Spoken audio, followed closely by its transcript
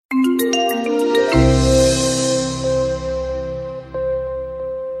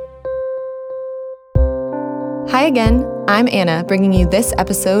again, I'm Anna, bringing you this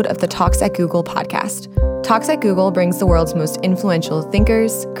episode of the Talks at Google podcast. Talks at Google brings the world's most influential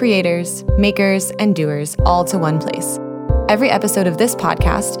thinkers, creators, makers, and doers all to one place. Every episode of this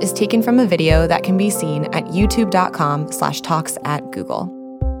podcast is taken from a video that can be seen at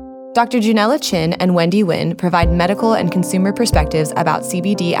youtube.com/talksatgoogle. Dr. Junella Chin and Wendy Nguyen provide medical and consumer perspectives about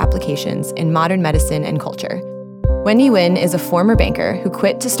CBD applications in modern medicine and culture. Wendy Nguyen is a former banker who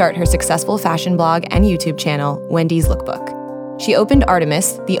quit to start her successful fashion blog and YouTube channel, Wendy's Lookbook. She opened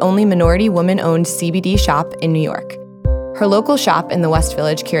Artemis, the only minority woman-owned CBD shop in New York. Her local shop in the West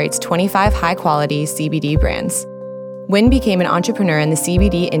Village curates 25 high-quality CBD brands. Nguyen became an entrepreneur in the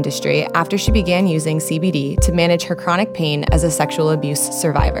CBD industry after she began using CBD to manage her chronic pain as a sexual abuse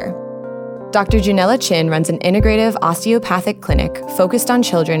survivor. Dr. Junella Chin runs an integrative osteopathic clinic focused on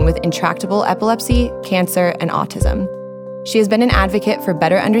children with intractable epilepsy, cancer, and autism. She has been an advocate for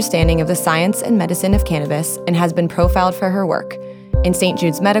better understanding of the science and medicine of cannabis and has been profiled for her work in St.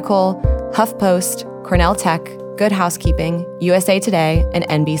 Jude's Medical, HuffPost, Cornell Tech, Good Housekeeping, USA Today, and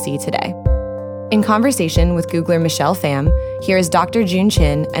NBC Today. In conversation with Googler Michelle Pham, here is Dr. Jun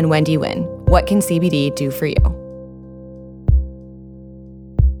Chin and Wendy Nguyen. What can CBD do for you?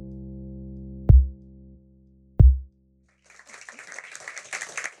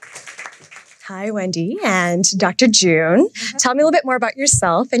 Hi, Wendy and Dr. June. Tell me a little bit more about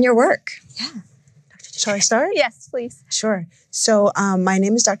yourself and your work. Yeah. Shall I start? Yes, please. Sure. So my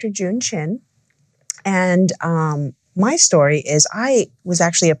name is Dr. Jun Chin, and my story is I was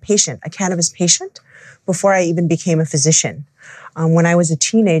actually a cannabis patient, before I even became a physician. When I was a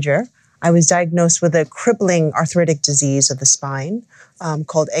teenager, I was diagnosed with a crippling arthritic disease of the spine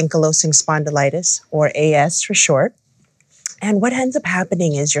called ankylosing spondylitis, or AS for short. And what ends up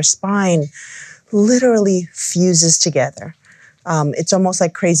happening is your spine literally fuses together. It's almost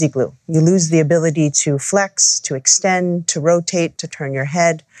like crazy glue. You lose the ability to flex, to extend, to rotate, to turn your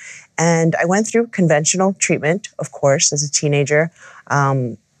head. And I went through conventional treatment, of course, as a teenager.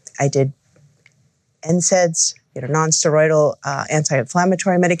 I did NSAIDs, non-steroidal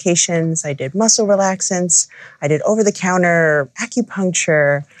anti-inflammatory medications. I did muscle relaxants. I did over-the-counter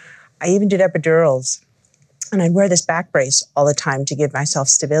acupuncture. I even did epidurals. And I'd wear this back brace all the time to give myself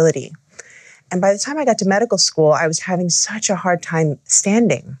stability. And by the time I got to medical school, I was having such a hard time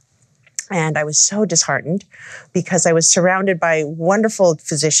standing. And I was so disheartened because I was surrounded by wonderful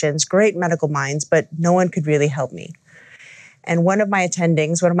physicians, great medical minds, but no one could really help me. And one of my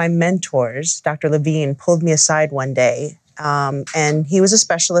mentors, Dr. Levine, pulled me aside one day. And he was a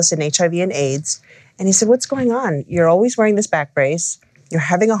specialist in HIV and AIDS. And he said, "What's going on? You're always wearing this back brace. You're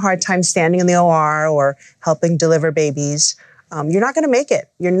having a hard time standing in the OR or helping deliver babies. You're not going to make it.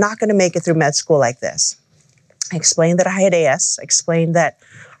 You're not going to make it through med school like this." I explained that I had AS. I explained that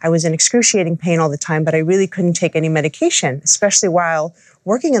I was in excruciating pain all the time, but I really couldn't take any medication, especially while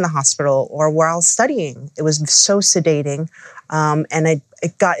working in the hospital or while studying. It was so sedating, and it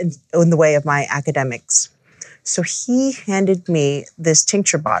got in the way of my academics. So he handed me this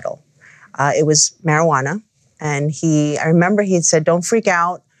tincture bottle. It was marijuana. And I remember he had said, "Don't freak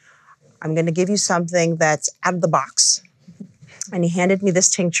out. I'm going to give you something that's out of the box." And he handed me this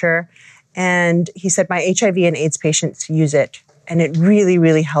tincture. And he said, "My HIV and AIDS patients use it. And it really,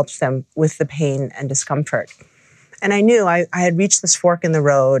 really helps them with the pain and discomfort." And I knew I had reached this fork in the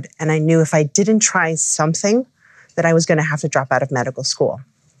road. And I knew if I didn't try something, that I was going to have to drop out of medical school.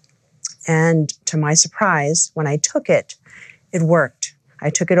 And to my surprise, when I took it, it worked. I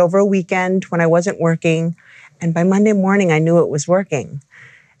took it over a weekend when I wasn't working. And by Monday morning, I knew it was working.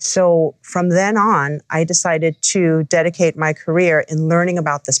 So from then on, I decided to dedicate my career in learning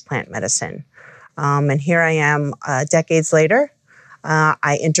about this plant medicine. And here I am decades later.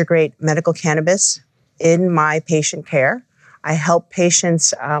 I integrate medical cannabis in my patient care. I help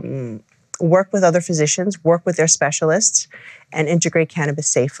patients work with other physicians, work with their specialists, and integrate cannabis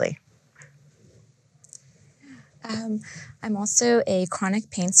safely. I'm also a chronic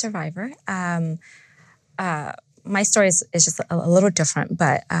pain survivor. My story is just a little different,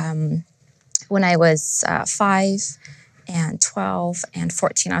 but when I was 5 and 12 and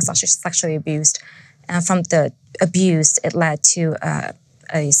 14, I was actually sexually abused. And from the abuse, it led to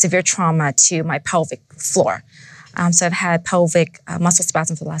a severe trauma to my pelvic floor. So I've had pelvic muscle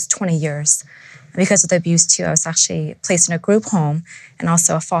spasm for the last 20 years. And because of the abuse, too, I was actually placed in a group home and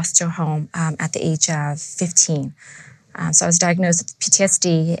also a foster home at the age of 15. So I was diagnosed with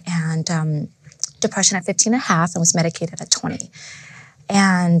PTSD and depression at 15 and a half and was medicated at 20.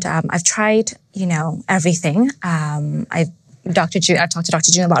 And I've tried, everything. I've talked to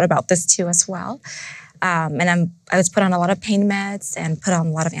Dr. June a lot about this too as well. I was put on a lot of pain meds and put on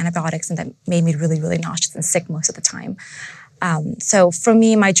a lot of antibiotics, and that made me really, really nauseous and sick most of the time. So for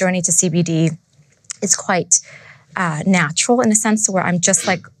me, my journey to CBD is quite natural in a sense where I'm just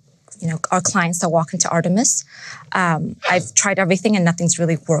like, our clients that walk into Artemis. I've tried everything and nothing's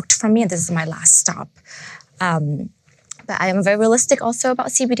really worked for me, and this is my last stop. But I am very realistic also about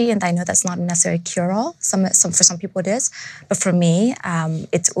CBD, and I know that's not a necessary cure-all. For some people it is, but for me,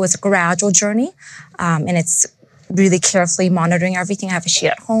 it was a gradual journey, and it's really carefully monitoring everything. I have a sheet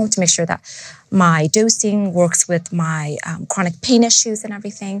at home to make sure that my dosing works with my chronic pain issues and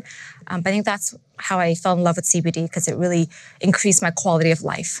everything. But I think that's how I fell in love with CBD, because it really increased my quality of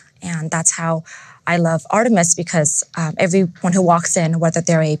life. And that's how I love Artemis, because everyone who walks in, whether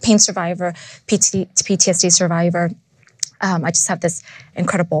they're a pain survivor, PTSD survivor, I just have this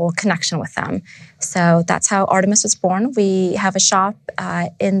incredible connection with them. So that's how Artemis was born. We have a shop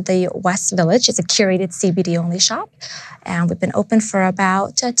in the West Village. It's a curated CBD-only shop. And we've been open for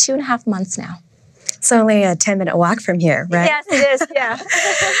about 2.5 months now. It's only a 10-minute walk from here, right? Yes, it is, yeah.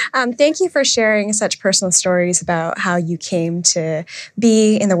 Thank you for sharing such personal stories about how you came to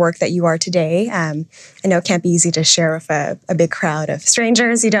be in the work that you are today. I know it can't be easy to share with a big crowd of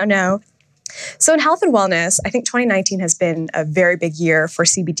strangers you don't know. So in health and wellness, I think 2019 has been a very big year for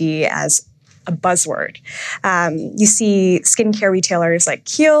CBD as a buzzword. You see skincare retailers like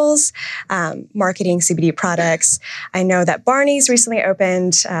Kiehl's marketing CBD products. I know that Barney's recently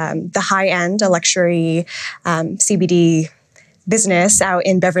opened the high-end, a luxury CBD business out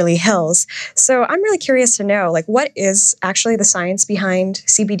in Beverly Hills. So I'm really curious to know, what is actually the science behind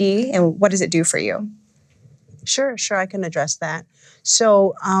CBD and what does it do for you? Sure, I can address that.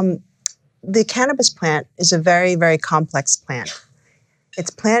 So the cannabis plant is a very, very complex plant.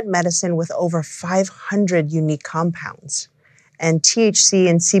 It's plant medicine with over 500 unique compounds. And THC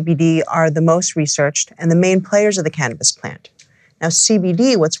and CBD are the most researched and the main players of the cannabis plant. Now,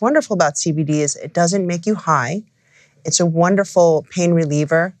 CBD, what's wonderful about CBD is it doesn't make you high. It's a wonderful pain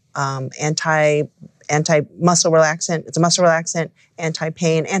reliever, anti-muscle relaxant. It's a muscle relaxant,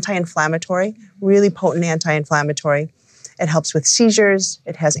 anti-pain, anti-inflammatory, really potent anti-inflammatory. It helps with seizures.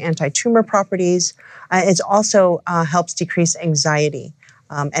 It has anti-tumor properties. It also helps decrease anxiety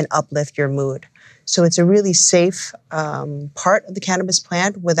and uplift your mood. So it's a really safe part of the cannabis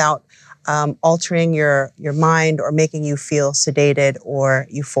plant without altering your mind or making you feel sedated or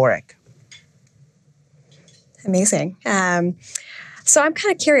euphoric. Amazing. So I'm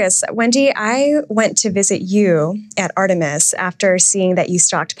kind of curious, Wendy, I went to visit you at Artemis after seeing that you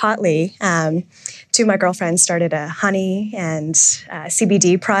stocked Potly. Two of my girlfriends started a honey and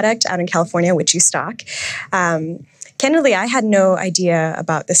CBD product out in California, which you stock. Candidly, I had no idea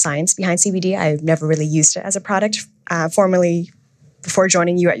about the science behind CBD. I've never really used it as a product formally before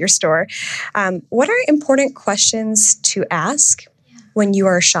joining you at your store. What are important questions to ask when you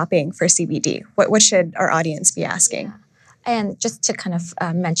are shopping for CBD? What should our audience be asking? Yeah. And just to kind of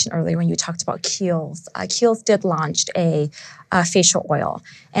mention earlier when you talked about Kiehl's, Kiehl's did launch a facial oil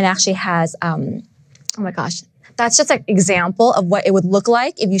and actually has, oh my gosh, that's just an example of what it would look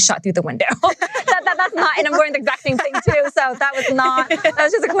like if you shot through the window. That's not, and I'm wearing the exact same thing too, so that was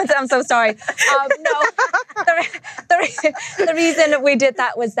just a coincidence. I'm so sorry. The reason we did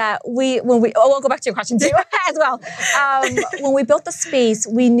that was that we'll go back to your question too as well. When we built the space,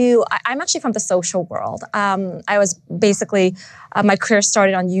 we knew, I'm actually from the social world. I was basically, my career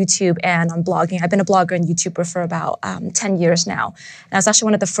started on YouTube and on blogging. I've been a blogger and YouTuber for about 10 years now. And I was actually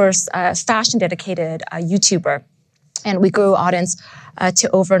one of the first fashion-dedicated YouTuber. And we grew audience to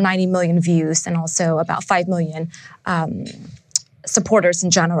over 90 million views and also about 5 million supporters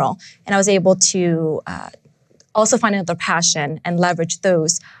in general. And I was able to also find another passion and leverage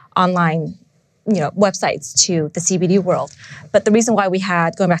those online websites to the CBD world. But the reason why we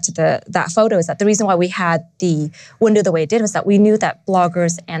had, going back to that photo, is that the reason why we had the window the way it did was that we knew that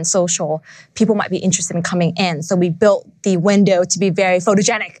bloggers and social people might be interested in coming in. So we built the window to be very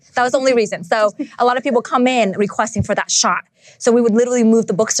photogenic. That was the only reason. So a lot of people come in requesting for that shot. So we would literally move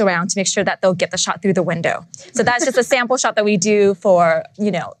the books around to make sure that they'll get the shot through the window. So that's just a sample shot that we do for,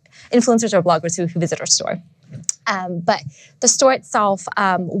 influencers or bloggers who visit our store. But the store itself,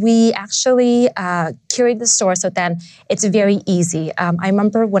 we actually curated the store so then it's very easy. I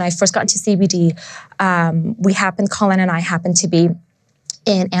remember when I first got into CBD, Colin and I happened to be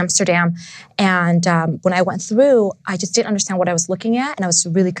in Amsterdam. And when I went through, I just didn't understand what I was looking at, and I was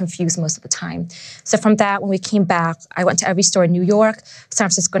really confused most of the time. So from that, when we came back, I went to every store in New York, San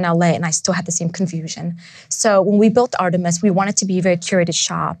Francisco, and LA, and I still had the same confusion. So when we built Artemis, we wanted to be a very curated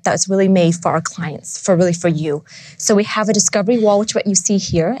shop that was really made for our clients, for you. So we have a discovery wall, which is what you see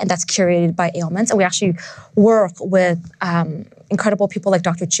here, and that's curated by ailments. And we actually work with incredible people like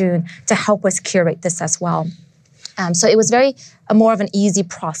Dr. June to help us curate this as well. So it was more of an easy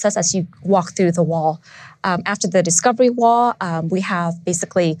process as you walk through the wall. After the discovery wall, we have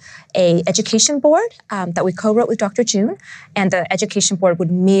basically a education board that we co-wrote with Dr. June, and the education board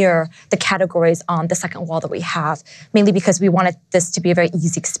would mirror the categories on the second wall that we have, mainly because we wanted this to be a very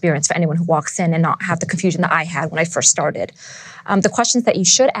easy experience for anyone who walks in and not have the confusion that I had when I first started. The questions that you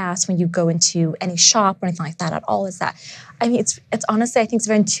should ask when you go into any shop or anything like that at all is that, it's honestly, I think it's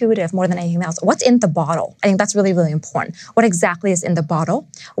very intuitive more than anything else. What's in the bottle? I think that's really, really important. What exactly is in the bottle?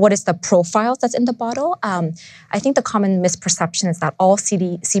 What is the profile that's in the bottle? I think the common misperception is that all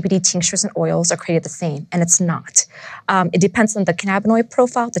CBD tinctures and oils are created the same, and it's not. It depends on the cannabinoid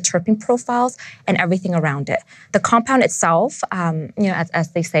profile, the terpene profiles, and everything around it. The compound itself,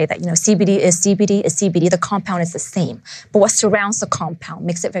 as they say that, CBD is CBD, the compound is the same. But what surrounds the compound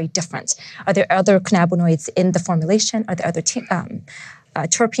makes it very different. Are there other cannabinoids in the formulation? Are there other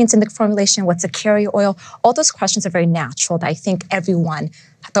terpenes in the formulation? What's the carrier oil? All those questions are very natural that I think everyone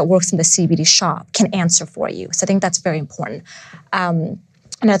that works in the CBD shop can answer for you. So I think that's very important.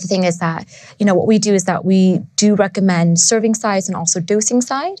 Another thing is that, what we do is that we do recommend serving size and also dosing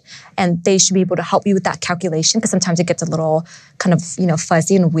size, and they should be able to help you with that calculation because sometimes it gets a little kind of,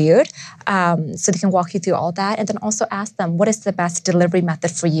 fuzzy and weird. So they can walk you through all that, and then also ask them, what is the best delivery method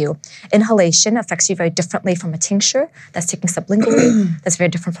for you? Inhalation affects you very differently from a tincture that's taken sublingually. That's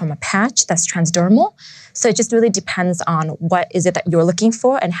very different from a patch that's transdermal. So it just really depends on what is it that you're looking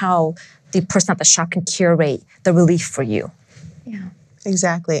for and how the person at the shop can curate the relief for you. Yeah.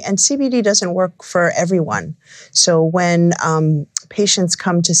 Exactly. And CBD doesn't work for everyone. So when patients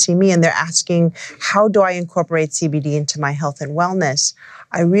come to see me and they're asking, how do I incorporate CBD into my health and wellness?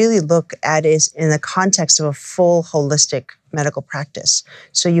 I really look at it in the context of a full holistic medical practice.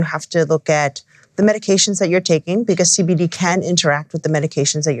 So you have to look at the medications that you're taking, because CBD can interact with the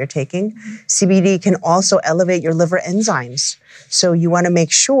medications that you're taking. CBD can also elevate your liver enzymes. So you want to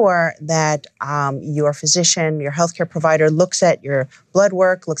make sure that your physician, your healthcare provider looks at your blood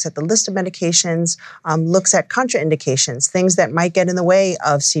work, looks at the list of medications, looks at contraindications, things that might get in the way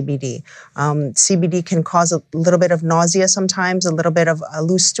of CBD. CBD can cause a little bit of nausea sometimes, a little bit of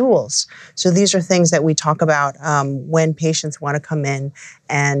loose stools. So these are things that we talk about when patients want to come in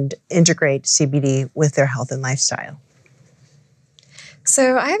and integrate CBD with their health and lifestyle.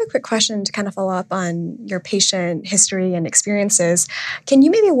 So I have a quick question to kind of follow up on your patient history and experiences. Can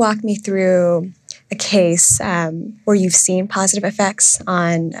you maybe walk me through a case where you've seen positive effects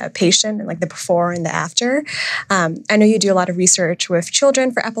on a patient, and like the before and the after? I know you do a lot of research with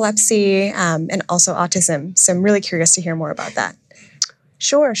children for epilepsy and also autism, so I'm really curious to hear more about that.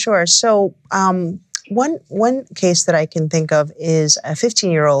 Sure. So one case that I can think of is a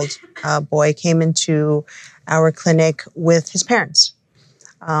 15-year-old boy came into our clinic with his parents.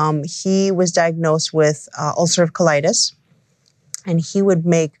 He was diagnosed with ulcerative colitis, and he would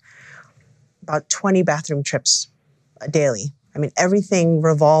make about 20 bathroom trips daily. Everything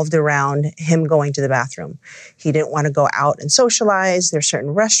revolved around him going to the bathroom. He didn't want to go out and socialize. There's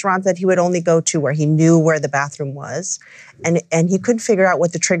certain restaurants that he would only go to where he knew where the bathroom was, and he couldn't figure out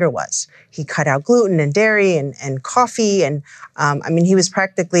what the trigger was. He cut out gluten and dairy and coffee, and he was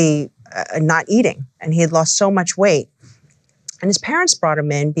practically not eating, and he had lost so much weight. And his parents brought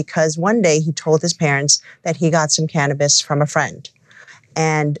him in because one day he told his parents that he got some cannabis from a friend.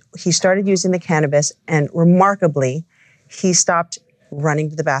 And he started using the cannabis, and remarkably, he stopped running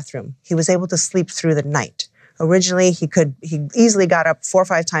to the bathroom. He was able to sleep through the night. Originally, he easily got up 4 or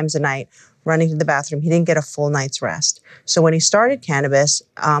 5 times a night running to the bathroom. He didn't get a full night's rest. So when he started cannabis,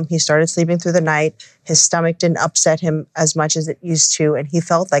 he started sleeping through the night. His stomach didn't upset him as much as it used to, and he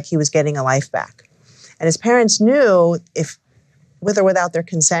felt like he was getting a life back. And his parents knew if with or without their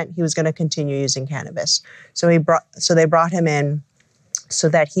consent, he was going to continue using cannabis. So they brought him in so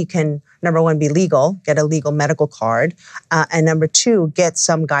that he can, number one, be legal, get a legal medical card, and number two, get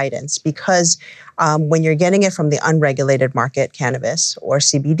some guidance. Because when you're getting it from the unregulated market, cannabis or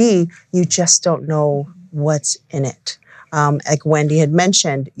CBD, you just don't know what's in it. Like Wendy had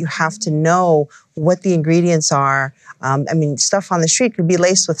mentioned, you have to know what the ingredients are. Stuff on the street could be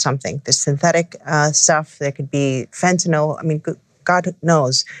laced with something. There's synthetic stuff. There could be fentanyl. God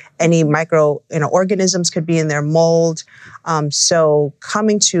knows, any micro organisms could be in there, mold. So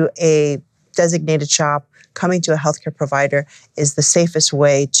coming to a designated shop, coming to a healthcare provider is the safest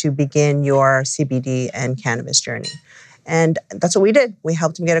way to begin your CBD and cannabis journey. And that's what we did. We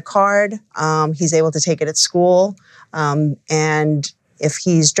helped him get a card. He's able to take it at school. And if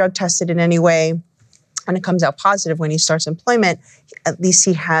he's drug tested in any way and it comes out positive when he starts employment, at least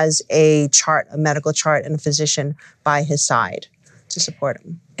he has a chart, a medical chart, and a physician by his side to support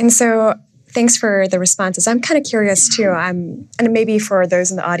him. And so thanks for the responses. I'm kind of curious too. And maybe for those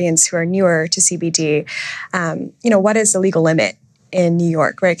in the audience who are newer to CBD, what is the legal limit in New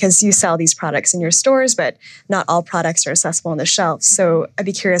York, right? Because you sell these products in your stores, but not all products are accessible on the shelves. So I'd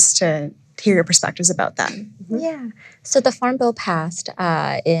be curious to hear your perspectives about that. Mm-hmm. Yeah. So the Farm Bill passed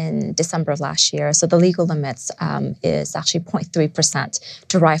in December of last year. So the legal limits is actually 0.3%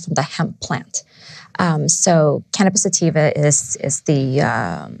 derived from the hemp plant. So cannabis sativa is the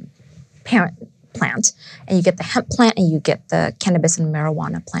parent plant, and you get the hemp plant and you get the cannabis and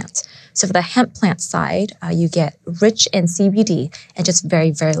marijuana plant. So for the hemp plant side, you get rich in CBD and just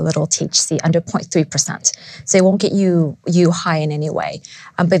very, very little THC, under 0.3%. So it won't get you high in any way.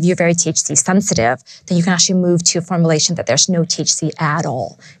 But if you're very THC sensitive, then you can actually move to a formulation that there's no THC at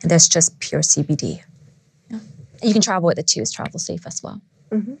all, and there's just pure CBD. Yeah. And you can travel with it too. It's travel safe as well.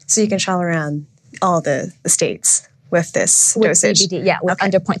 Mm-hmm. So you can travel around all the states with this dosage. CBD, yeah, with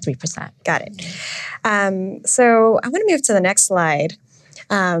under 0.3%. Got it. So I want to move to the next slide.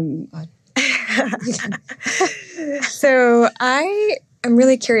 So I am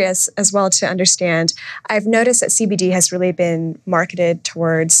really curious as well to understand. I've noticed that CBD has really been marketed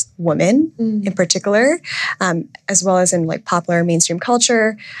towards women in particular, as well as in like popular mainstream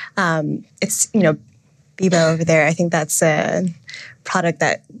culture. It's, Bebo over there. I think that's a product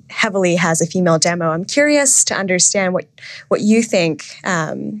that heavily has a female demo. I'm curious to understand what you think,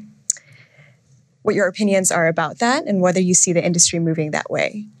 what your opinions are about that, and whether you see the industry moving that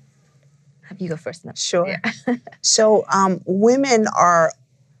way. Have you go first? No. Sure. Yeah. So women are,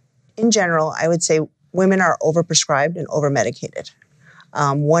 in general, I would say women are overprescribed and overmedicated.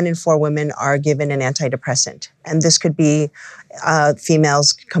 1 in 4 women are given an antidepressant. And this could be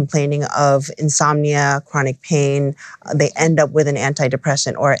females complaining of insomnia, chronic pain. They end up with an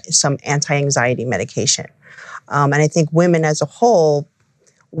antidepressant or some anti-anxiety medication. And I think women as a whole,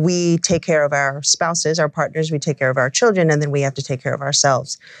 we take care of our spouses, our partners, we take care of our children, and then we have to take care of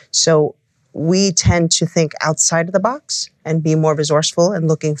ourselves. So we tend to think outside of the box and be more resourceful and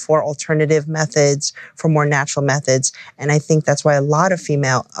looking for alternative methods, for more natural methods. And I think that's why a lot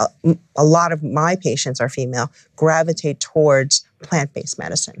of my patients are female, gravitate towards plant-based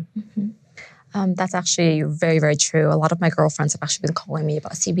medicine. Mm-hmm. That's actually very, very true. A lot of my girlfriends have actually been calling me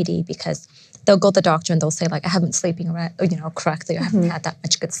about CBD because they'll go to the doctor and they'll say like, I haven't sleeping correctly. I haven't had that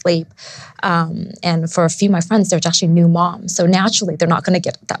much good sleep. And for a few of my friends, they're actually new moms. So naturally, they're not going to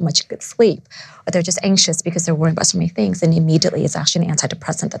get that much good sleep. Or they're just anxious because they're worrying about so many things. And immediately, it's actually an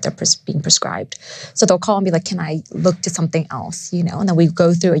antidepressant that they're being prescribed. So they'll call and be like, can I look to something else? And then we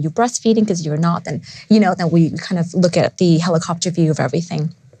go through, are you breastfeeding? Because you're not. Then, then we kind of look at the helicopter view of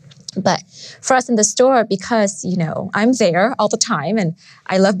everything. But for us in the store, because, I'm there all the time and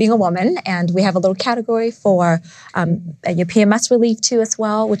I love being a woman, and we have a little category for your PMS relief too as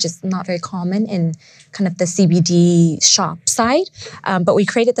well, which is not very common in kind of the CBD shop side. But we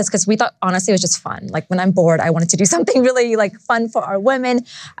created this because we thought, honestly, it was just fun. Like when I'm bored, I wanted to do something really like fun for our women.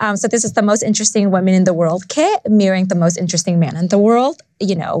 So this is the most interesting women in the world kit, mirroring the most interesting man in the world.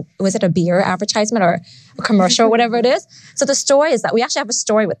 Was it a beer advertisement or a commercial or whatever it is? So the story is that we actually have a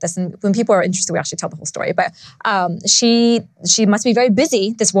story with this. And when people are interested, we actually tell the whole story. But she must be very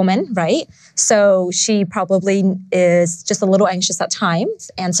busy, this woman, right? So she probably is just a little anxious at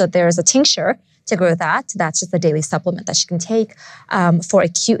times. And so there's a tincture to go with that. That's just a daily supplement that she can take for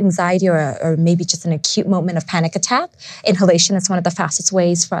acute anxiety or maybe just an acute moment of panic attack. Inhalation is one of the fastest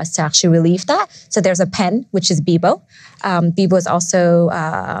ways for us to actually relieve that. So there's a pen, which is Bebo. Bebo is also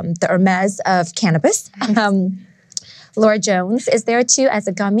the Hermes of cannabis. Laura Jones is there too as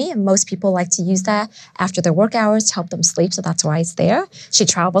a gummy, and most people like to use that after their work hours to help them sleep, so that's why it's there. She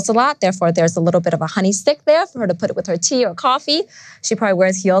travels a lot, therefore there's a little bit of a honey stick there for her to put it with her tea or coffee. She probably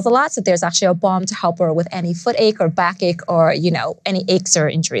wears heels a lot, so there's actually a balm to help her with any foot ache or back ache or, any aches or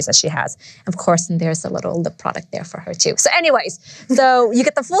injuries that she has. Of course, and there's a little lip product there for her too. So anyways, so you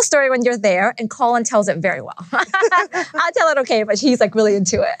get the full story when you're there, and Colin tells it very well. I'll tell it okay, but he's like really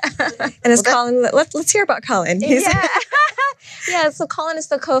into it. And it's Colin, let's hear about Colin. Yeah, so Colin is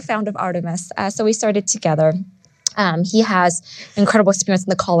the co-founder of Artemis. So we started together. He has incredible experience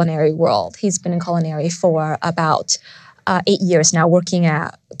in the culinary world. He's been in culinary for about 8 years now working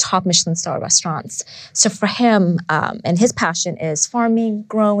at top Michelin star restaurants. So for him, and his passion is farming,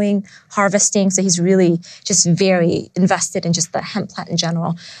 growing, harvesting. So he's really just very invested in just the hemp plant in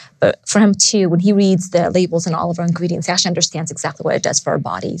general. But for him too, when he reads the labels and all of our ingredients, he actually understands exactly what it does for our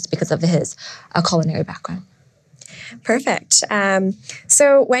bodies because of his culinary background. Perfect.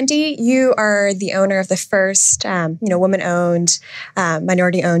 So, Wendy, you are the owner of the first, woman-owned,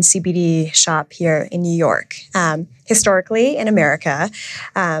 minority-owned CBD shop here in New York. Historically, in America,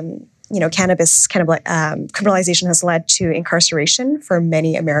 cannabis criminalization has led to incarceration for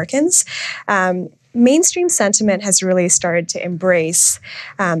many Americans. Mainstream sentiment has really started to embrace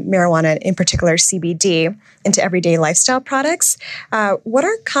marijuana, in particular CBD, into everyday lifestyle products. What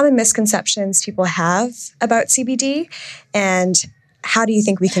are common misconceptions people have about CBD, and how do you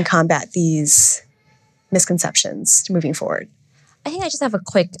think we can combat these misconceptions moving forward? I think I just have a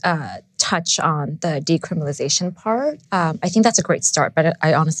quick touch on the decriminalization part. I think that's a great start, but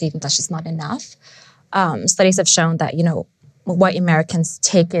I honestly think that's just not enough. Studies have shown that, white Americans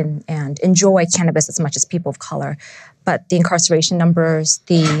take in and enjoy cannabis as much as people of color, but the incarceration numbers,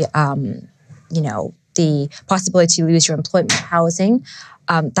 the possibility to lose your employment, housing,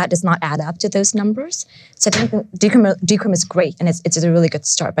 that does not add up to those numbers. So I think decrim is great, and it's a really good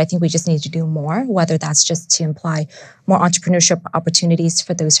start, but I think we just need to do more, whether that's just to imply more entrepreneurship opportunities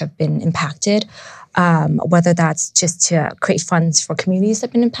for those who have been impacted, whether that's just to create funds for communities that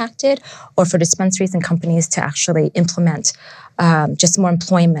have been impacted, or for dispensaries and companies to actually implement just more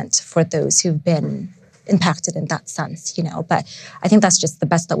employment for those who've been impacted in that sense, But I think that's just the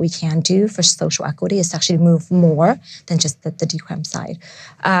best that we can do for social equity, is to actually move more than just the decrim side.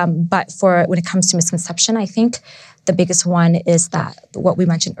 But when it comes to misconception, I think the biggest one is that what we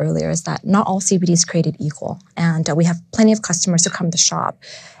mentioned earlier is that not all CBD is created equal. And we have plenty of customers who come to shop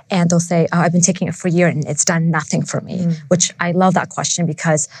and they'll say, I've been taking it for a year and it's done nothing for me, which I love that question,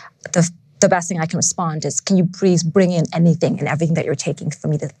 because the best thing I can respond is, can you please bring in anything and everything that you're taking for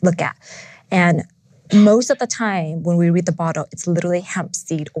me to look at? And most of the time when we read the bottle, it's literally hemp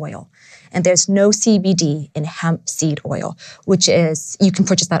seed oil. And there's no CBD in hemp seed oil, which is, you can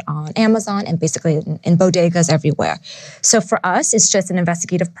purchase that on Amazon and basically in bodegas everywhere. So for us, it's just an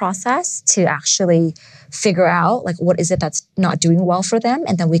investigative process to actually figure out what is it that's not doing well for them.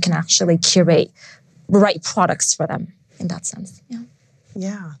 And then we can actually curate the right products for them in that sense.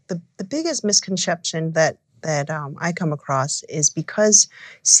 Yeah. The biggest misconception that I come across is because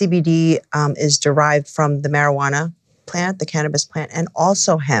CBD is derived from the marijuana plant, the cannabis plant, and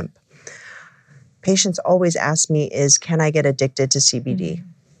also hemp. Patients always ask me can I get addicted to CBD?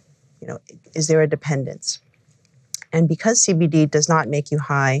 Is there a dependence? And because CBD does not make you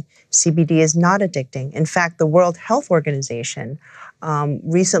high, CBD is not addicting. In fact, the World Health Organization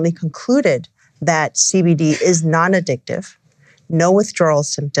recently concluded that CBD is non-addictive, no withdrawal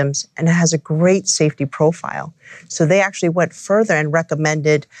symptoms, and it has a great safety profile. So they actually went further and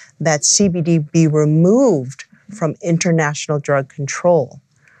recommended that CBD be removed from international drug control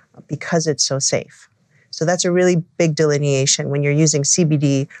because it's so safe. So that's a really big delineation when you're using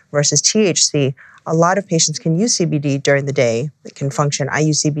CBD versus THC. A lot of patients can use CBD during the day. It can function. I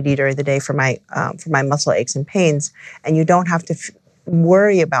use CBD during the day for my muscle aches and pains, and you don't have to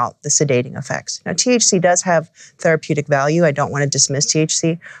worry about the sedating effects. Now, THC does have therapeutic value. I don't want to dismiss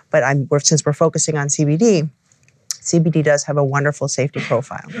THC, but since we're focusing on CBD, CBD does have a wonderful safety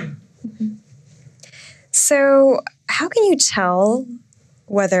profile. So how can you tell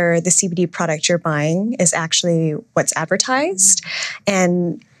whether the CBD product you're buying is actually what's advertised,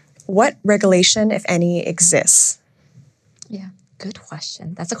 and what regulation, if any, exists? Yeah, good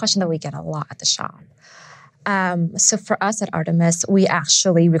question. That's a question that we get a lot at the shop. So for us at Artemis, we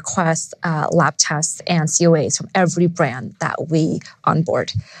actually request lab tests and COAs from every brand that we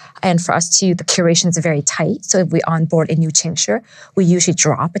onboard. And for us too, the curation is very tight. So if we onboard a new tincture, we usually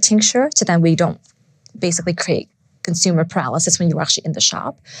drop a tincture, so then we don't basically create consumer paralysis when you're actually in the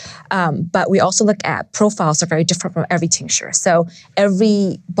shop. But we also look at profiles that are very different from every tincture. So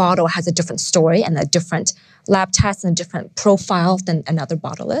every bottle has a different story and a different lab test and a different profile than another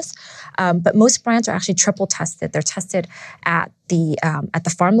bottle is. But most brands are actually triple tested. They're tested at the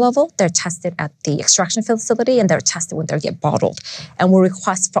farm level, they're tested at the extraction facility, and they're tested when they get bottled. And we'll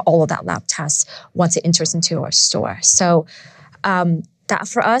request for all of that lab tests once it enters into our store. So that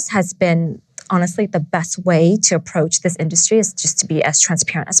for us has been honestly the best way to approach this industry, is just to be as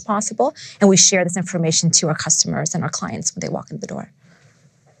transparent as possible. And we share this information to our customers and our clients when they walk in the door.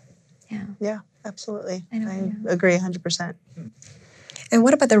 Yeah, absolutely. I agree 100%. And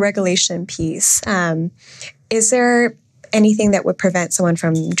what about the regulation piece? Is there anything that would prevent someone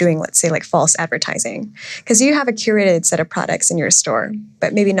from doing, let's say, like false advertising? Because you have a curated set of products in your store,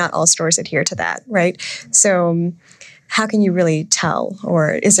 but maybe not all stores adhere to that, right? So how can you really tell?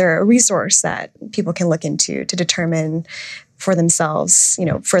 Or is there a resource that people can look into to determine for themselves,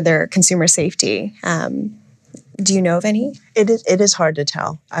 for their consumer safety? Do you know of any? It is hard to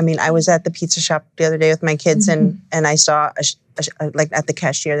tell. I mean, I was at the pizza shop the other day with my kids, and I saw like at the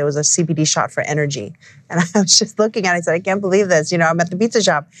cashier there was a CBD shot for energy, and I was just looking at it. I said, I can't believe this. I'm at the pizza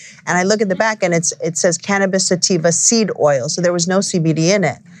shop, and I look at the back, and it says cannabis sativa seed oil, so there was no CBD in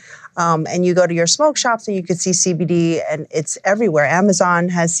it. And you go to your smoke shops and you could see CBD, and it's everywhere. Amazon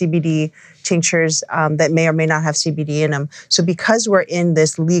has CBD tinctures that may or may not have CBD in them. So because we're in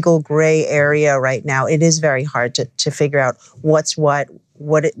this legal gray area right now, it is very hard to figure out what's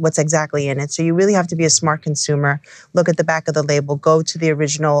what's exactly in it. So you really have to be a smart consumer. Look at the back of the label. Go to the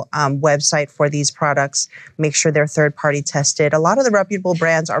original website for these products. Make sure they're third-party tested. A lot of the reputable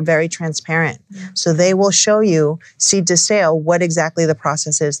brands are very transparent. So they will show you, seed to sale, what exactly the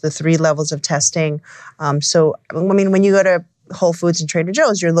process is, the 3 levels of testing. So, I mean, when you go to Whole Foods and Trader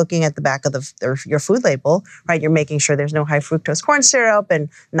Joe's, you're looking at the back of your food label, right? You're making sure there's no high fructose corn syrup and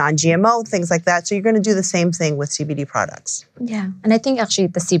non-GMO, things like that. So you're going to do the same thing with CBD products. Yeah. And I think actually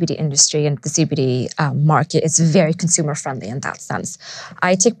the CBD industry and the CBD market is very consumer friendly in that sense.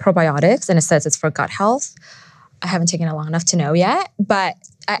 I take probiotics and it says it's for gut health. I haven't taken it long enough to know yet, but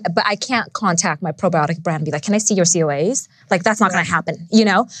I can't contact my probiotic brand and be like, can I see your COAs? Like, that's not going to happen,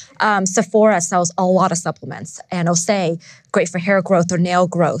 Sephora sells a lot of supplements and it'll say great for hair growth or nail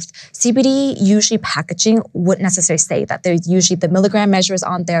growth. CBD, usually packaging wouldn't necessarily say that. There's usually the milligram measures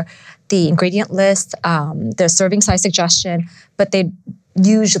on there, the ingredient list, the serving size suggestion, but they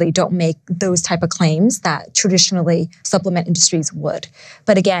usually don't make those type of claims that traditionally supplement industries would.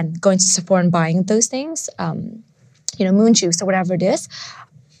 But again, going to Sephora and buying those things, moon juice or whatever it is,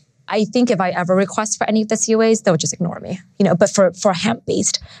 I think if I ever request for any of the COAs, they'll just ignore me. But for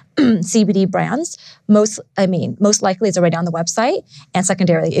hemp-based CBD brands, most likely it's already on the website. And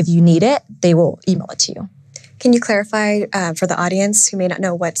secondarily, if you need it, they will email it to you. Can you clarify for the audience who may not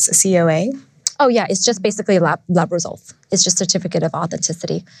know what's a COA? Oh yeah, it's just basically lab results. It's just certificate of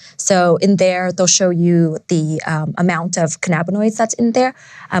authenticity. So in there, they'll show you the amount of cannabinoids that's in there.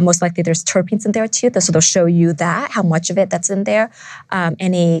 Most likely there's terpenes in there too. So they'll show you that, how much of it that's in there.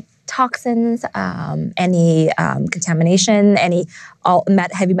 Any toxins, any contamination, any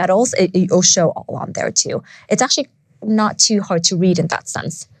heavy metals, it'll show all on there too. It's actually not too hard to read in that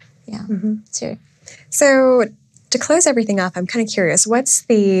sense. Yeah. So to close everything up, I'm kind of curious, what's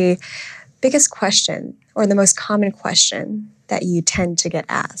the biggest question or the most common question that you tend to get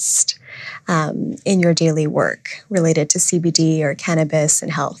asked in your daily work related to CBD or cannabis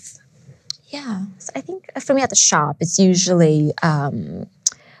and health? Yeah. So I think for me at the shop, it's usually,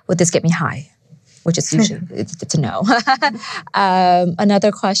 would this get me high? Which is usually it's a no.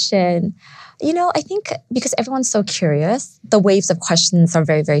 Another question, I think because everyone's so curious, the waves of questions are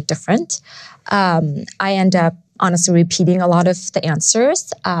very, very different. I end up honestly repeating a lot of the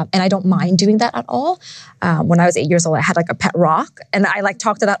answers. And I don't mind doing that at all. When I was 8 years old, I had like a pet rock and I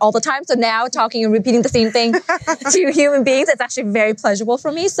talk to that all the time. So now talking and repeating the same thing to human beings, it's actually very pleasurable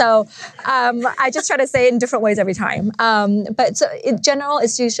for me. So I just try to say it in different ways every time. But so in general,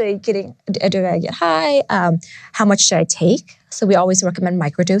 it's usually do I get high? How much should I take? So we always recommend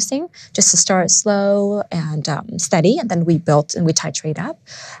microdosing just to start slow and steady. And then we build and we titrate up.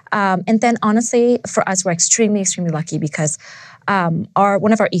 And then honestly, for us, we're extremely, extremely lucky because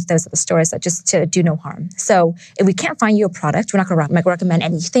one of our ethos at the store is that just to do no harm. So if we can't find you a product, we're not going to recommend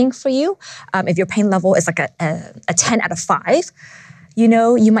anything for you. If your pain level is like a 10 out of 5, you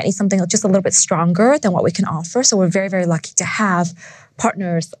might need something just a little bit stronger than what we can offer. So we're very, very lucky to have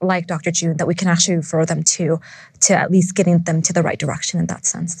partners like Dr. June that we can actually refer them to at least getting them to the right direction in that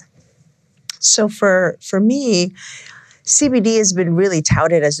sense. So for me, CBD has been really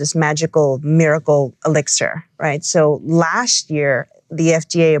touted as this magical miracle elixir, right? So last year, the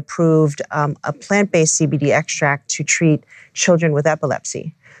FDA approved a plant-based CBD extract to treat children with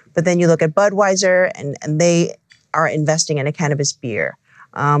epilepsy. But then you look at Budweiser and they are investing in a cannabis beer.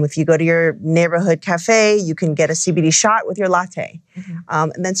 If you go to your neighborhood cafe, you can get a CBD shot with your latte.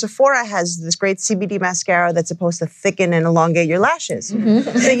 And then Sephora has this great CBD mascara that's supposed to thicken and elongate your lashes.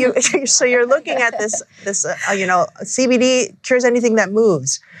 So you're looking at this CBD cures anything that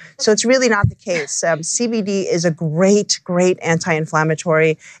moves. So it's really not the case. CBD is a great, great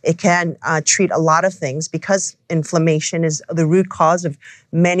anti-inflammatory. It can treat a lot of things because inflammation is the root cause of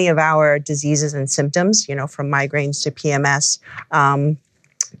many of our diseases and symptoms, from migraines to PMS.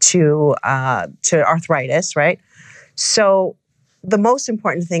 To arthritis, right? So the most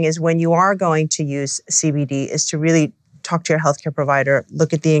important thing is when you are going to use CBD is to really talk to your healthcare provider,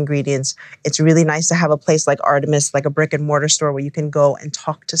 look at the ingredients. It's really nice to have a place like Artemis, like a brick and mortar store where you can go and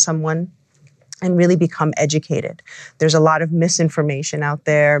talk to someone and really become educated. There's a lot of misinformation out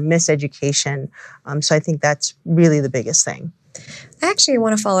there, miseducation. So I think that's really the biggest thing. I actually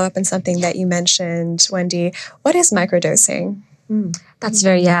want to follow up on something that you mentioned, Wendy. What is microdosing? That's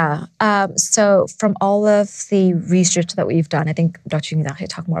so from all of the research that we've done, I think Dr. Nguyen can actually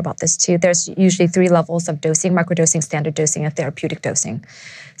talk more about this too. There's usually 3 levels of dosing: microdosing, standard dosing, and therapeutic dosing.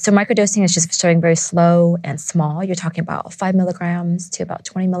 So microdosing is just starting very slow and small. You're talking about 5 milligrams to about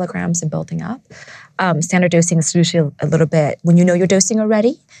 20 milligrams and building up. Standard dosing is usually a little bit, when you know you're dosing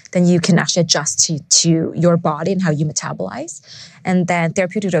already, then you can actually adjust to your body and how you metabolize. And then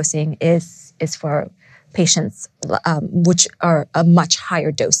therapeutic dosing is for patients which are a much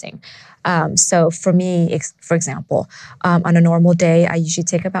higher dosing. So for me, for example, on a normal day, I usually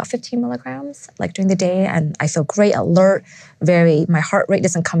take about 15 milligrams, like during the day, and I feel great, alert, my heart rate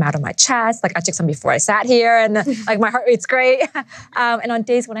doesn't come out of my chest. Like I took some before I sat here, and like my heart rate's great. And on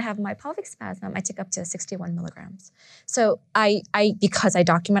days when I have my pelvic spasm, I take up to 61 milligrams. So because I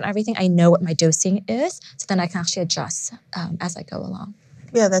document everything, I know what my dosing is, so then I can actually adjust as I go along.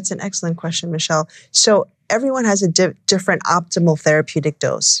 Yeah, that's an excellent question, Michelle. So everyone has a different optimal therapeutic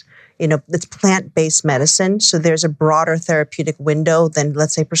dose. It's plant-based medicine, so there's a broader therapeutic window than,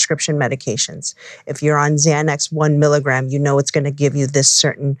 let's say, prescription medications. If you're on Xanax 1 milligram, it's going to give you this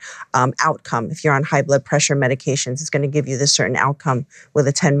certain outcome. If you're on high blood pressure medications, it's going to give you this certain outcome with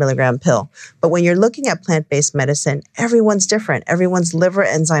a 10 milligram pill. But when you're looking at plant-based medicine, everyone's different. Everyone's liver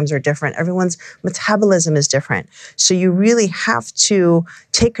enzymes are different. Everyone's metabolism is different. So you really have to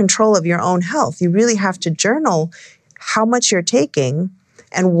take control of your own health. You really have to journal how much you're taking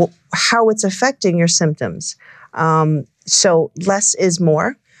and how it's affecting your symptoms. So less is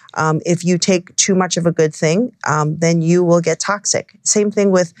more. If you take too much of a good thing, then you will get toxic. Same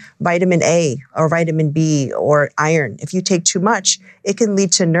thing with vitamin A or vitamin B or iron. If you take too much, it can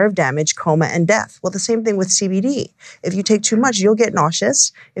lead to nerve damage, coma, and death. Well, the same thing with CBD. If you take too much, you'll get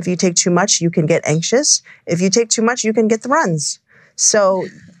nauseous. If you take too much, you can get anxious. If you take too much, you can get the runs. So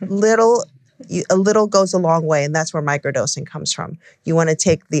a little goes a long way, and that's where microdosing comes from. You want to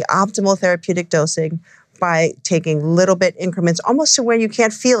take the optimal therapeutic dosing by taking little bit increments, almost to where you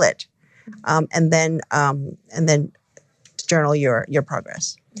can't feel it, and then journal your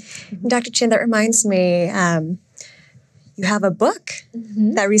progress. Dr. Chin, that reminds me, you have a book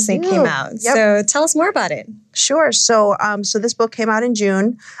that recently came out. Yep. So tell us more about it. Sure. So this book came out in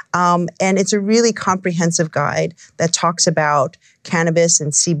June, and it's a really comprehensive guide that talks about cannabis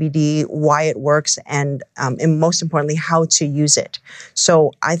and CBD, why it works, and most importantly, how to use it.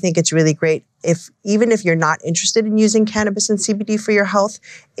 So I think it's really great. Even if you're not interested in using cannabis and CBD for your health,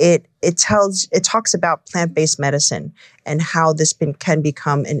 it talks about plant-based medicine and how this can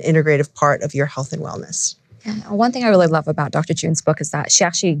become an integrative part of your health and wellness. Yeah. One thing I really love about Dr. June's book is that she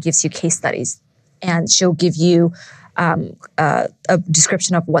actually gives you case studies, and she'll give you a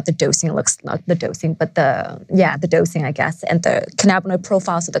description of what the dosing looks like, the dosing, I guess, and the cannabinoid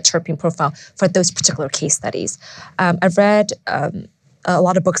profile, so the terpene profile for those particular case studies. I've read a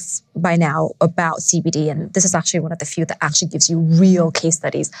lot of books by now about CBD, and this is actually one of the few that actually gives you real case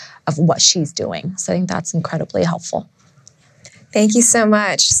studies of what she's doing. So I think that's incredibly helpful. Thank you so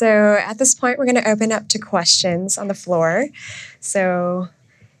much. So at this point, we're going to open up to questions on the floor. So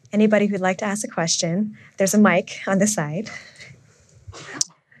anybody who'd like to ask a question, there's a mic on the side.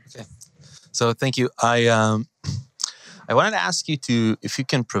 Okay. So thank you. I wanted to ask you if you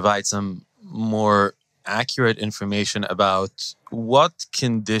can provide some more accurate information about what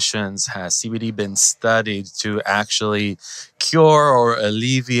conditions has CBD been studied to actually cure or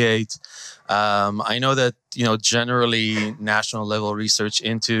alleviate. I know that generally national level research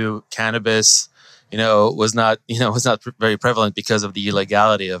into cannabis was not very prevalent because of the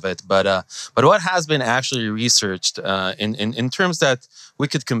illegality of it. But what has been actually researched in terms that we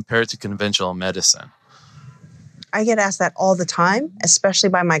could compare to conventional medicine? I get asked that all the time, especially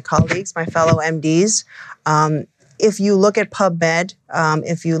by my colleagues, my fellow MDs. If you look at PubMed,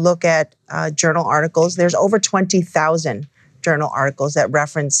 if you look at journal articles, there's over 20,000 journal articles that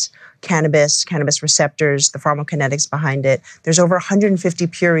reference cannabis receptors, the pharmacokinetics behind it. There's over 150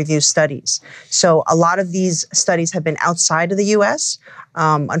 peer-reviewed studies. So a lot of these studies have been outside of the U.S.,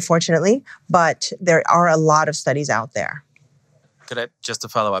 unfortunately, but there are a lot of studies out there. Could I just to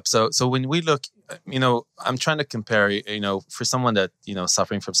follow up? So when we look, I'm trying to compare, for someone that,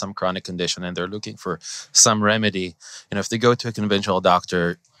 suffering from some chronic condition and they're looking for some remedy, if they go to a conventional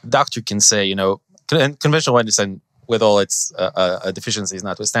doctor can say, conventional medicine with all its deficiencies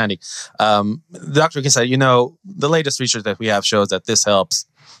notwithstanding. Dr. King said, the latest research that we have shows that this helps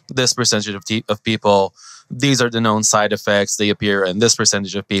this percentage of people. These are the known side effects. They appear in this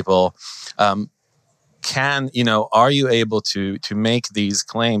percentage of people. Are you able to make these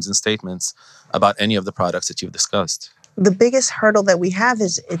claims and statements about any of the products that you've discussed? The biggest hurdle that we have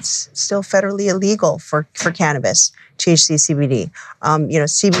is it's still federally illegal for cannabis, THC, CBD.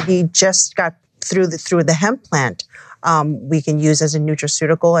 CBD just got through the hemp plant. We can use as a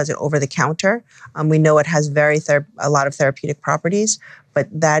nutraceutical, as an over-the-counter. We know it has a lot of therapeutic properties, but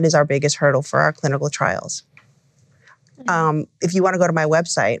that is our biggest hurdle for our clinical trials. If you want to go to my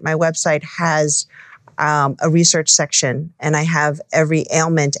website has a research section, and I have every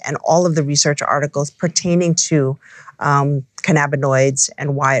ailment and all of the research articles pertaining to cannabinoids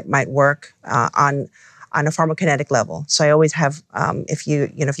and why it might work on a pharmacokinetic level. So I always have, if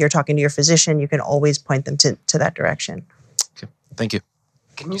you're talking to your physician, you can always point them to that direction. Okay, thank you.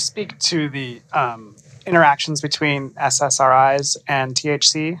 Can you speak to the interactions between SSRIs and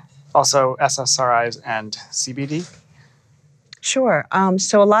THC, also SSRIs and CBD? Sure.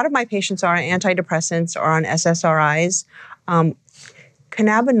 So a lot of my patients are on antidepressants or on SSRIs.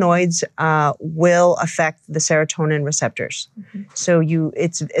 Cannabinoids will affect the serotonin receptors. Mm-hmm. So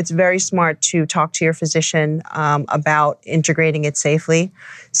it's very smart to talk to your physician about integrating it safely.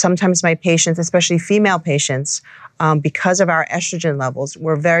 Sometimes my patients, especially female patients, because of our estrogen levels,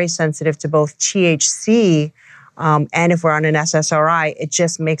 we're very sensitive to both THC and if we're on an SSRI, it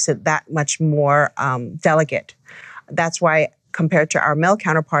just makes it that much more delicate. That's why compared to our male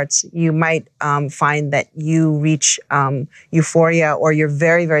counterparts, you might find that you reach euphoria or you're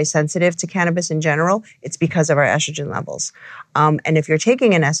very, very sensitive to cannabis in general. It's because of our estrogen levels. And if you're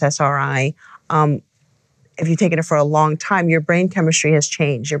taking an SSRI, if you've taken it for a long time, your brain chemistry has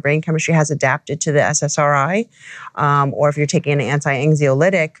changed. Your brain chemistry has adapted to the SSRI. Or if you're taking an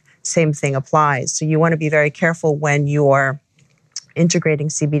anti-anxiolytic, same thing applies. So you want to be very careful when you're integrating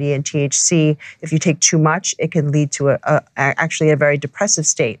CBD and THC. If you take too much, it can lead to actually a very depressive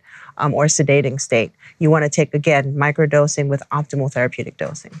state or sedating state. You want to take, again, microdosing with optimal therapeutic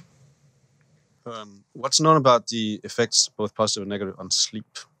dosing. What's known about the effects, both positive and negative, on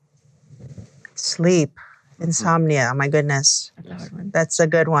sleep? Sleep. Insomnia. Oh my goodness. That's a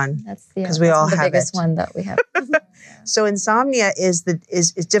good one. Because we all have the biggest it. one that we have. So insomnia is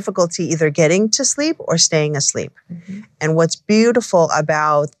difficulty either getting to sleep or staying asleep. Mm-hmm. And what's beautiful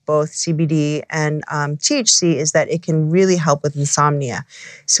about both CBD and THC is that it can really help with insomnia.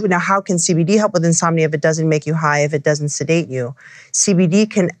 So now how can CBD help with insomnia if it doesn't make you high, if it doesn't sedate you? CBD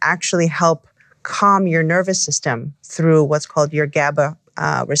can actually help calm your nervous system through what's called your GABA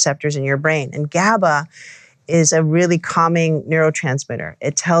receptors in your brain. And GABA is a really calming neurotransmitter.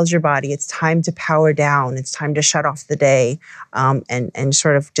 It tells your body it's time to power down, it's time to shut off the day, and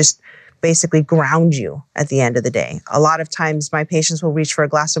sort of just basically ground you at the end of the day. A lot of times my patients will reach for a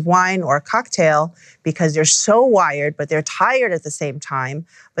glass of wine or a cocktail because they're so wired, but they're tired at the same time.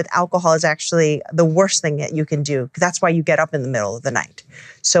 But alcohol is actually the worst thing that you can do. That's why you get up in the middle of the night.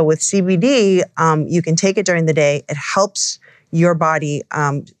 So with CBD, you can take it during the day. It helps your body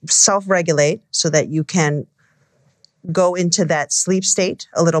self-regulate so that you can go into that sleep state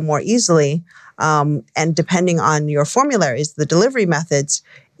a little more easily. And depending on your formularies, the delivery methods,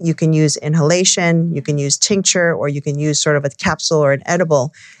 you can use inhalation, you can use tincture, or you can use sort of a capsule or an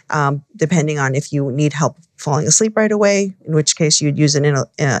edible, depending on if you need help falling asleep right away, in which case you'd use an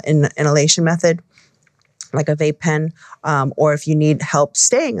inhalation method, like a vape pen, or if you need help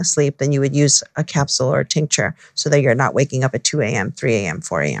staying asleep, then you would use a capsule or a tincture so that you're not waking up at 2 a.m., 3 a.m.,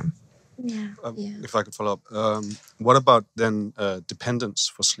 4 a.m. Yeah. If I could follow up, what about then dependence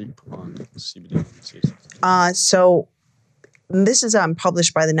for sleep on CBD and THC? So this is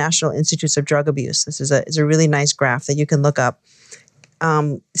published by the National Institutes of Drug Abuse. This is a really nice graph that you can look up.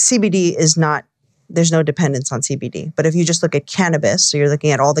 CBD is not, there's no dependence on CBD. But if you just look at cannabis, so you're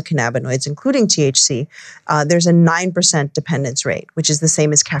looking at all the cannabinoids, including THC, there's a 9% dependence rate, which is the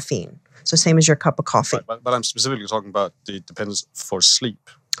same as caffeine. So same as your cup of coffee. Right, but I'm specifically talking about the dependence for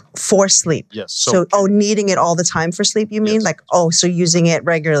sleep. For sleep. Yes. So needing it all the time for sleep, you mean? Yes. Like, so using it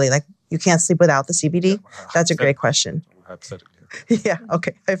regularly, like you can't sleep without the CBD? Yeah, that's a great question. Hypothetically. Yeah,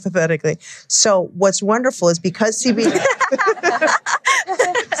 okay, hypothetically. So what's wonderful is because CBD...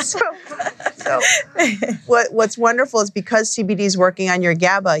 So what's wonderful is because CBD is working on your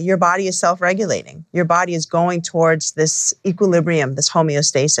GABA, your body is self-regulating. Your body is going towards this equilibrium, this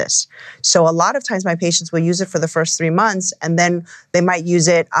homeostasis. So a lot of times my patients will use it for the first 3 months, and then they might use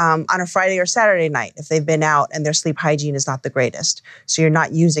it on a Friday or Saturday night if they've been out and their sleep hygiene is not the greatest. So you're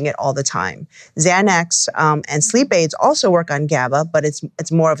not using it all the time. Xanax and sleep aids also work on GABA, but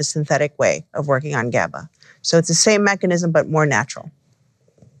it's more of a synthetic way of working on GABA. So it's the same mechanism, but more natural.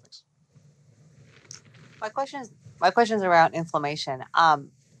 My question is around inflammation.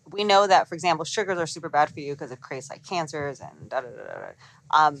 We know that, for example, sugars are super bad for you because it creates like cancers and da da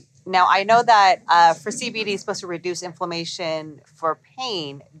da da. Now, I know that for CBD, it's supposed to reduce inflammation for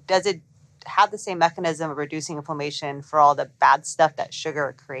pain. Does it have the same mechanism of reducing inflammation for all the bad stuff that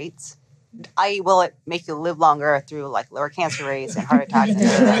sugar creates? Will it make you live longer through like lower cancer rates and heart attacks?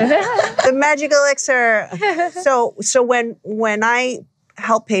 The magic elixir. So when I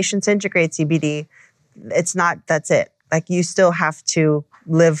help patients integrate CBD, that's it. Like you still have to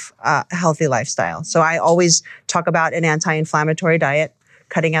live a healthy lifestyle. So I always talk about an anti-inflammatory diet,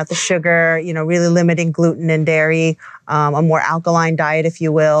 cutting out the sugar, really limiting gluten and dairy, a more alkaline diet, if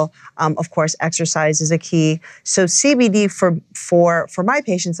you will. Of course, exercise is a key. So CBD for my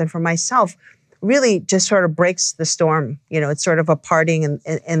patients and for myself really just sort of breaks the storm. It's sort of a parting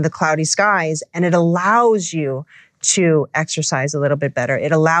in the cloudy skies, and it allows you to exercise a little bit better.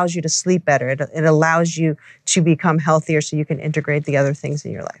 It allows you to sleep better. It allows you to become healthier so you can integrate the other things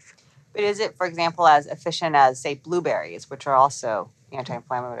in your life. But is it, for example, as efficient as, say, blueberries, which are also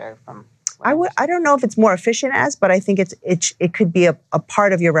anti-inflammatory from... I don't know if it's more efficient as, but I think it could be a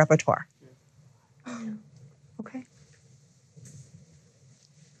part of your repertoire. Okay.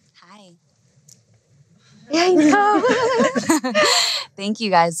 Hi. Yeah, I know. Thank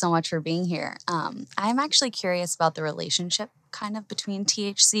you guys so much for being here. I'm actually curious about the relationship kind of between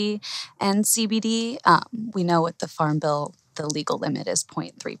THC and CBD. We know with the Farm Bill, the legal limit is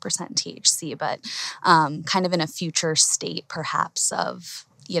 0.3% THC, but kind of in a future state perhaps of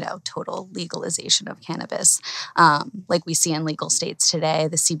total legalization of cannabis. Like we see in legal states today,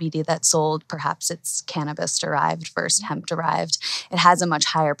 the CBD that's sold, perhaps it's cannabis derived versus hemp derived. It has a much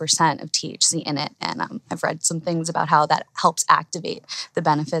higher percent of THC in it. And I've read some things about how that helps activate the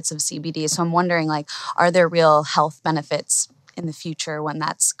benefits of CBD. So I'm wondering, are there real health benefits in the future when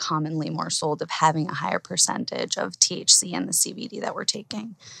that's commonly more sold of having a higher percentage of THC in the CBD that we're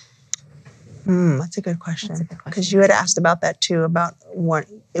taking? That's a good question. Because you had asked about that too, about what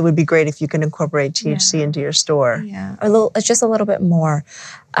it would be great if you can incorporate THC into your store. Yeah, just a little bit more.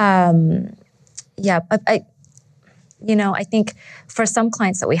 But I think for some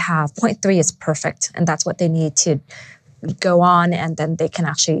clients that we have, 0.3 is perfect, and that's what they need to go on, and then they can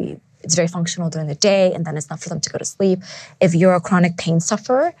actually, it's very functional during the day, and then it's enough for them to go to sleep. If you're a chronic pain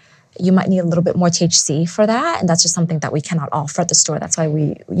sufferer, you might need a little bit more THC for that, and that's just something that we cannot offer at the store. That's why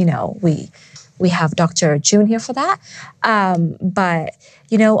we have Dr. June here for that. But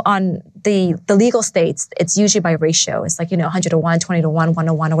on the legal states, it's usually by ratio. It's like 100 to 1, 20 to 1, 1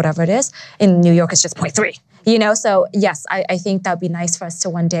 to 1, or whatever it is. In New York, it's just 0.3. So yes, I think that'd be nice for us to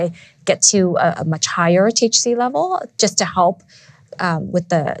one day get to a much higher THC level, just to help with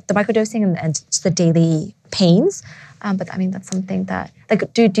the microdosing and just the daily pains. But I mean, that's something that,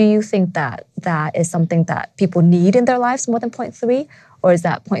 do you think that is something that people need in their lives more than 0.3? Or is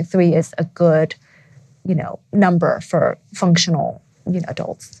that 0.3 is a good, number for functional,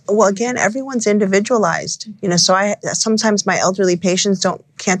 adults? Well, again, everyone's individualized. So sometimes my elderly patients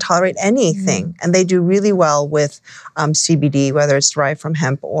can't tolerate anything, and they do really well with CBD, whether it's derived from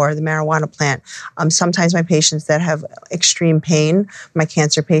hemp or the marijuana plant. Sometimes my patients that have extreme pain, my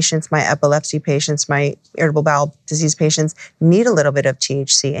cancer patients, my epilepsy patients, my irritable bowel disease patients need a little bit of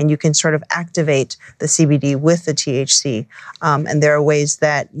THC, and you can sort of activate the CBD with the THC. And there are ways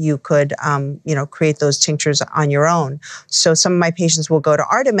that you could, create those tinctures on your own. So some of my patients will go to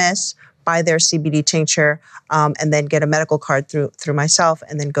Artemis, buy their CBD tincture, and then get a medical card through myself,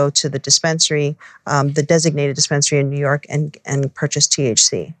 and then go to the dispensary, the designated dispensary in New York, and purchase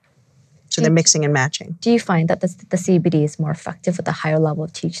THC. So they're mixing and matching. Do you find that the CBD is more effective with a higher level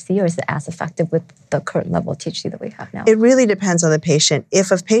of THC, or is it as effective with the current level of THC that we have now? It really depends on the patient.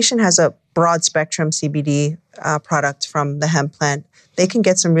 If a patient has a broad spectrum CBD product from the hemp plant, they can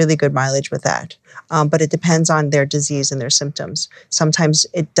get some really good mileage with that. But it depends on their disease and their symptoms. Sometimes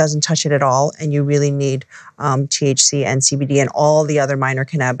it doesn't touch it at all, and you really need THC and CBD and all the other minor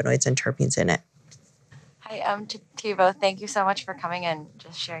cannabinoids and terpenes in it. Hi, to you both. Thank you so much for coming and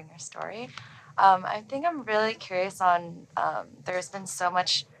just sharing your story. I think I'm really curious on, there's been so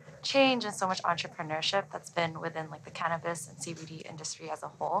much change and so much entrepreneurship that's been within the cannabis and CBD industry as a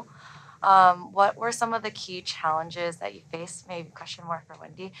whole. What were some of the key challenges that you faced? Maybe question more for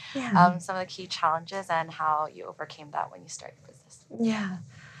Wendy. Yeah. Some of the key challenges and how you overcame that when you started your business.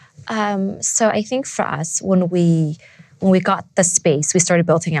 Yeah. So I think for us, when we got the space, we started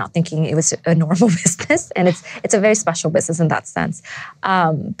building out thinking it was a normal business, and it's a very special business in that sense.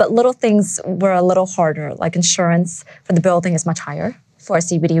 But little things were a little harder, like insurance for the building is much higher for a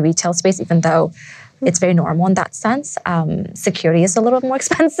CBD retail space, even though it's very normal in that sense. Security is a little more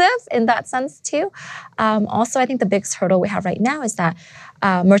expensive in that sense too. Also, I think the biggest hurdle we have right now is that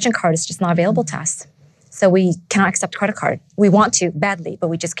merchant card is just not available to us. So we cannot accept credit card. We want to badly, but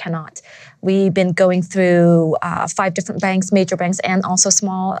we just cannot. We've been going through 5 different banks, major banks, and also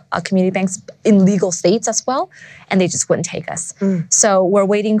small community banks in legal states as well, and they just wouldn't take us. So we're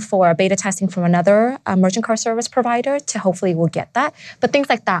waiting for beta testing from another merchant card service provider to hopefully we'll get that. But things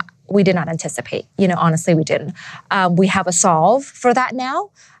like that, we did not anticipate. Honestly, we didn't. We have a solve for that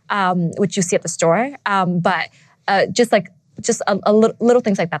now, which you see at the store. But just a little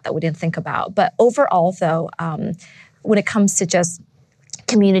things like that we didn't think about. But overall, though, when it comes to just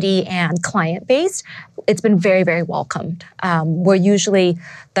community and client-based, it's been very, very welcomed. We're usually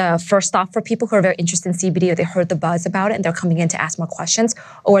the first stop for people who are very interested in CBD, or they heard the buzz about it and they're coming in to ask more questions,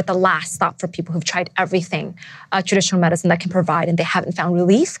 or the last stop for people who've tried everything traditional medicine that can provide and they haven't found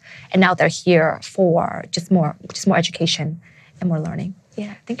relief, and now they're here for just more education and more learning.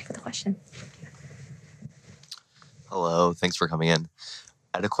 Yeah, thank you for the question. Hello, thanks for coming in.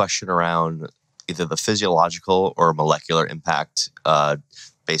 I had a question around either the physiological or molecular impact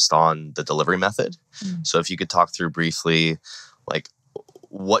based on the delivery method. So if you could talk through briefly, like,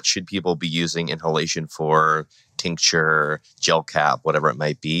 what should people be using inhalation for, tincture, gel cap, whatever it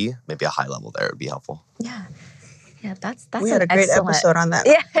might be? Maybe a high level there would be helpful. Yeah, that's we had a great episode on that.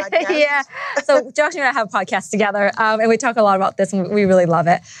 Yeah. So Josh and I have a podcast together, and we talk a lot about this, and we really love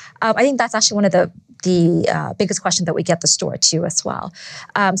it. I think that's actually one of the biggest question that we get at the store too as well.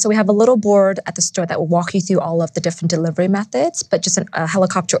 So we have a little board at the store that will walk you through all of the different delivery methods, but just a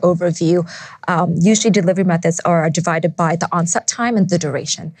helicopter overview. Usually delivery methods are divided by the onset time and the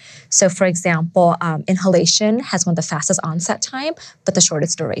duration. So for example, inhalation has one of the fastest onset time, but the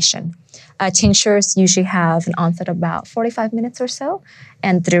shortest duration. Tinctures usually have an onset of about 45 minutes or so,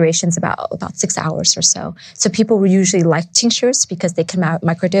 and the duration is about 6 hours or so. So people will usually like tinctures because they can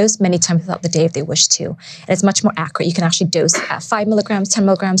microdose many times throughout the day if they wish to. And it's much more accurate. You can actually dose at 5 milligrams, 10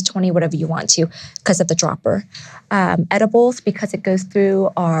 milligrams, 20, whatever you want to, because of the dropper. Edibles, because it goes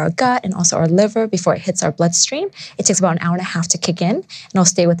through our gut and also our liver before it hits our bloodstream, it takes about an hour and a half to kick in, and it'll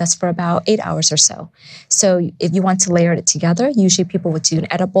stay with us for about 8 hours or so. So if you want to layer it together, usually people would do an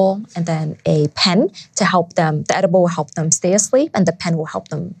edible and then a pen to help them. The edible will help them stay asleep, and the pen will help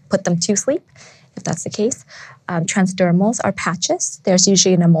them put them to sleep, if that's the case. Transdermals are patches. There's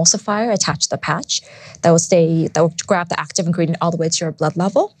usually an emulsifier attached to the patch that will grab the active ingredient all the way to your blood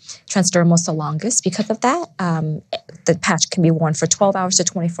level. Transdermal is the longest because of that. The patch can be worn for 12 hours to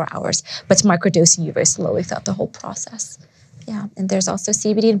 24 hours, but it's microdosing you very slowly throughout the whole process. Yeah, and there's also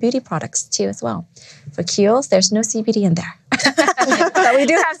CBD and beauty products too as well. For Kiehl's, there's no CBD in there. But we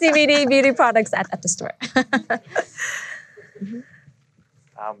do have CBD beauty products at the store.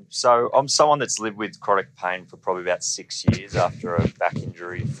 So I'm someone that's lived with chronic pain for probably about 6 years after a back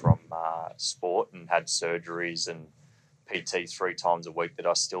injury from sport, and had surgeries and PT 3 times a week that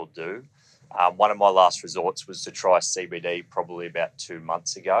I still do. One of my last resorts was to try CBD probably about 2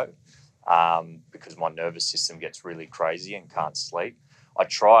 months ago because my nervous system gets really crazy and can't sleep. I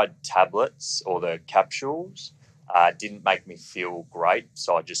tried tablets or the capsules. Didn't make me feel great,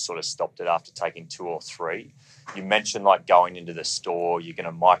 so I just sort of stopped it after taking 2 or 3. You mentioned like going into the store, you're going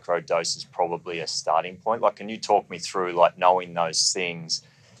to microdose is probably a starting point. Like, can you talk me through, like, knowing those things,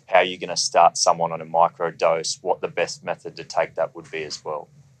 how you're going to start someone on a microdose, what the best method to take that would be as well?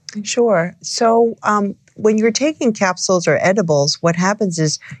 Sure. So when you're taking capsules or edibles, what happens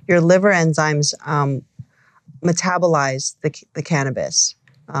is your liver enzymes metabolize the cannabis.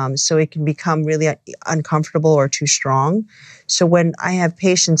 So it can become really uncomfortable or too strong. So when I have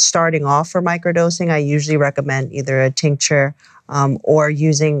patients starting off for microdosing, I usually recommend either a tincture or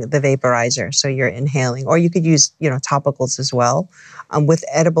using the vaporizer. So you're inhaling, or you could use, topicals as well. With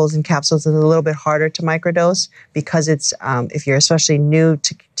edibles and capsules, it's a little bit harder to microdose because it's, if you're especially new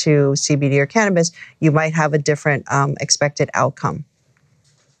to CBD or cannabis, you might have a different expected outcome.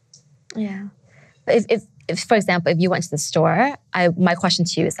 Yeah. If, for example, if you went to the store, my question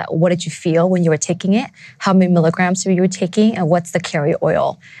to you is that what did you feel when you were taking it? How many milligrams were you taking? And what's the carrier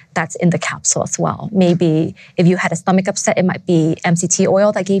oil that's in the capsule as well? Maybe if you had a stomach upset, it might be MCT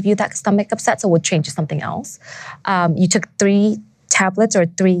oil that gave you that stomach upset, so it would change to something else. You took 3 tablets or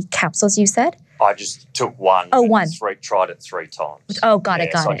 3 capsules, you said? I just took one. Oh, one. Tried it 3 times. Oh, got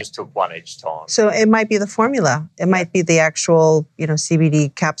it. So I just took one each time. So it might be the formula. It might be the actual,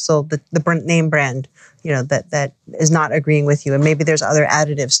 CBD capsule, the name brand, that is not agreeing with you. And maybe there's other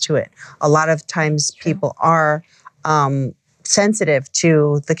additives to it. A lot of times people are sensitive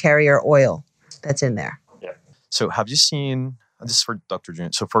to the carrier oil that's in there. Yeah. So have you seen, this is for Dr.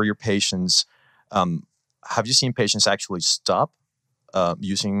 Jun, so for your patients, have you seen patients actually stop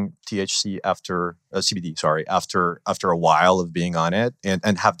using THC after CBD, after a while of being on it,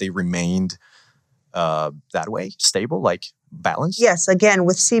 and have they remained that way, stable, like balanced? Yes, again,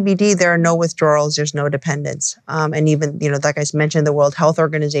 with CBD, there are no withdrawals, there's no dependence. And even, like I mentioned, the World Health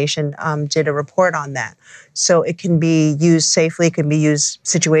Organization did a report on that. So it can be used safely, it can be used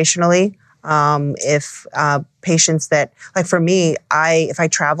situationally. If patients that, like for me, if I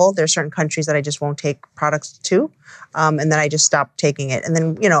travel, there are certain countries that I just won't take products to, and then I just stop taking it. And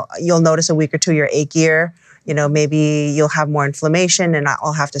then, you'll notice a week or two you're achier, maybe you'll have more inflammation and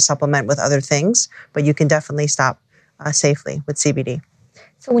I'll have to supplement with other things, but you can definitely stop safely with CBD.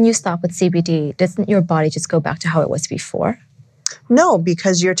 So when you stop with CBD, doesn't your body just go back to how it was before? No,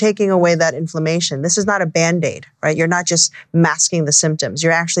 because you're taking away that inflammation. This is not a Band-Aid, right? You're not just masking the symptoms.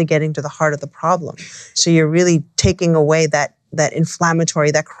 You're actually getting to the heart of the problem. So you're really taking away that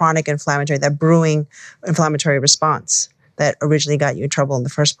inflammatory, that chronic inflammatory, that brewing inflammatory response that originally got you in trouble in the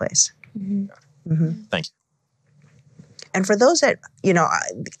first place. Mm-hmm. Mm-hmm. Thank you. And for those that,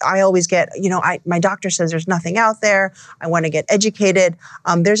 I always get, my doctor says there's nothing out there. I want to get educated.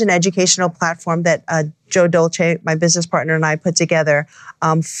 There's an educational platform that Joe Dolce, my business partner, and I put together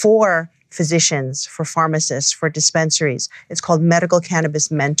for physicians, for pharmacists, for dispensaries. It's called Medical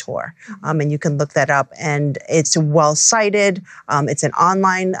Cannabis Mentor. And you can look that up. And it's well cited. It's an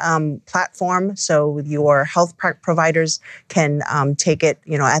online platform. So your health providers can take it,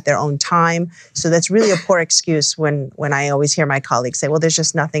 at their own time. So that's really a poor excuse when I always hear my colleagues say, well, there's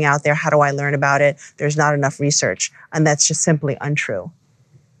just nothing out there. How do I learn about it? There's not enough research. And that's just simply untrue.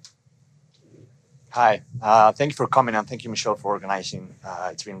 Hi, thank you for coming and thank you, Michelle, for organizing.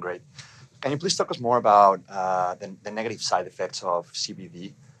 It's been great. Can you please talk us more about the negative side effects of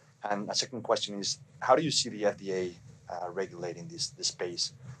CBD? And a second question is, how do you see the FDA regulating this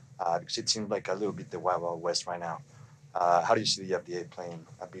space? Because it seems like a little bit the Wild Wild West right now. How do you see the FDA playing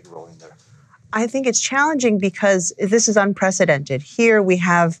a big role in there? I think it's challenging because this is unprecedented. Here we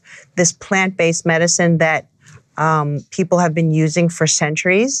have this plant-based medicine that people have been using for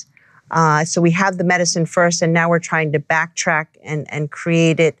centuries. So we have the medicine first, and now we're trying to backtrack and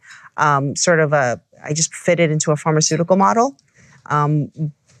create it I just fit it into a pharmaceutical model.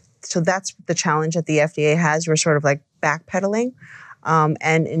 So that's the challenge that the FDA has. We're sort of like backpedaling.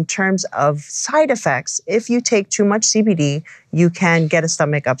 And in terms of side effects, if you take too much CBD, you can get a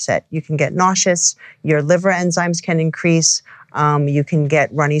stomach upset. You can get nauseous. Your liver enzymes can increase. You can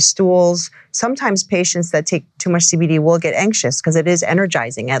get runny stools. Sometimes patients that take too much CBD will get anxious because it is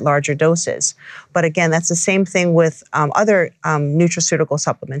energizing at larger doses. But again, that's the same thing with other nutraceutical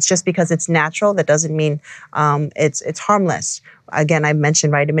supplements. Just because it's natural, that doesn't mean it's harmless. Again, I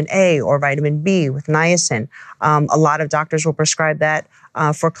mentioned vitamin A or vitamin B with niacin. A lot of doctors will prescribe that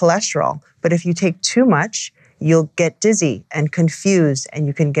for cholesterol. But if you take too much, you'll get dizzy and confused, and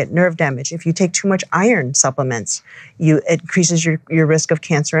you can get nerve damage. If you take too much iron supplements, it increases your risk of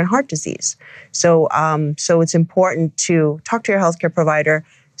cancer and heart disease. So it's important to talk to your healthcare provider,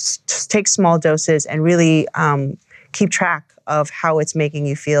 take small doses, and really keep track of how it's making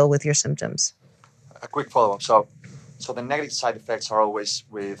you feel with your symptoms. A quick follow-up. So the negative side effects are always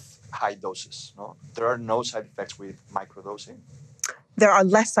with high doses, no? There are no side effects with microdosing? There are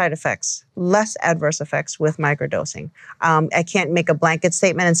less side effects, less adverse effects with microdosing. I can't make a blanket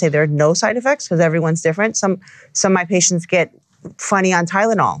statement and say there are no side effects because everyone's different. Some of my patients get funny on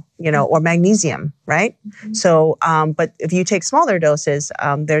Tylenol, or magnesium, right? Mm-hmm. So, but if you take smaller doses,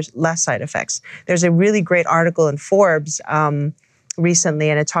 there's less side effects. There's a really great article in Forbes recently,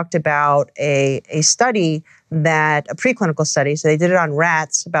 and it talked about a study a preclinical study. So they did it on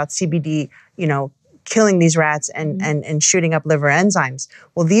rats about CBD, killing these rats and shooting up liver enzymes.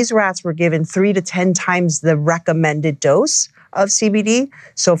 Well, these rats were given 3 to 10 times the recommended dose of CBD.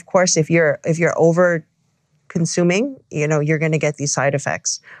 So of course, if you're over consuming, you're going to get these side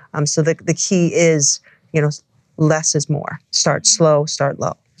effects. So the key is, less is more. Start slow, start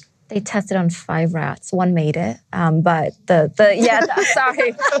low. They tested on 5 rats. 1 made it, but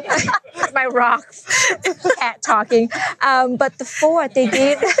sorry, it's my rock cat talking. But the 4, they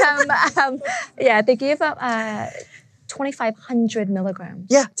gave them, they gave up 2,500 milligrams.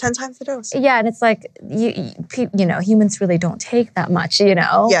 Yeah, 10 times the dose. Yeah, and it's like, humans really don't take that much,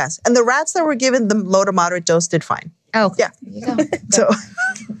 Yes, and the rats that were given the low to moderate dose did fine. Oh, yeah. There you go. So.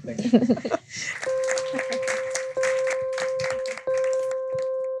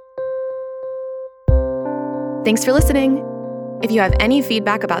 Thanks for listening. If you have any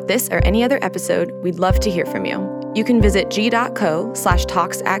feedback about this or any other episode, we'd love to hear from you. You can visit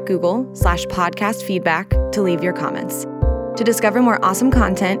g.co/talks@google/podcast feedback to leave your comments. To discover more awesome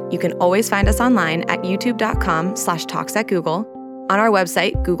content, you can always find us online at youtube.com/talks@google, on our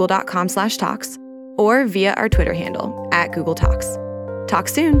website, google.com/talks, or via our Twitter handle @GoogleTalks. Talk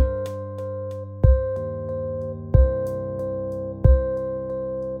soon.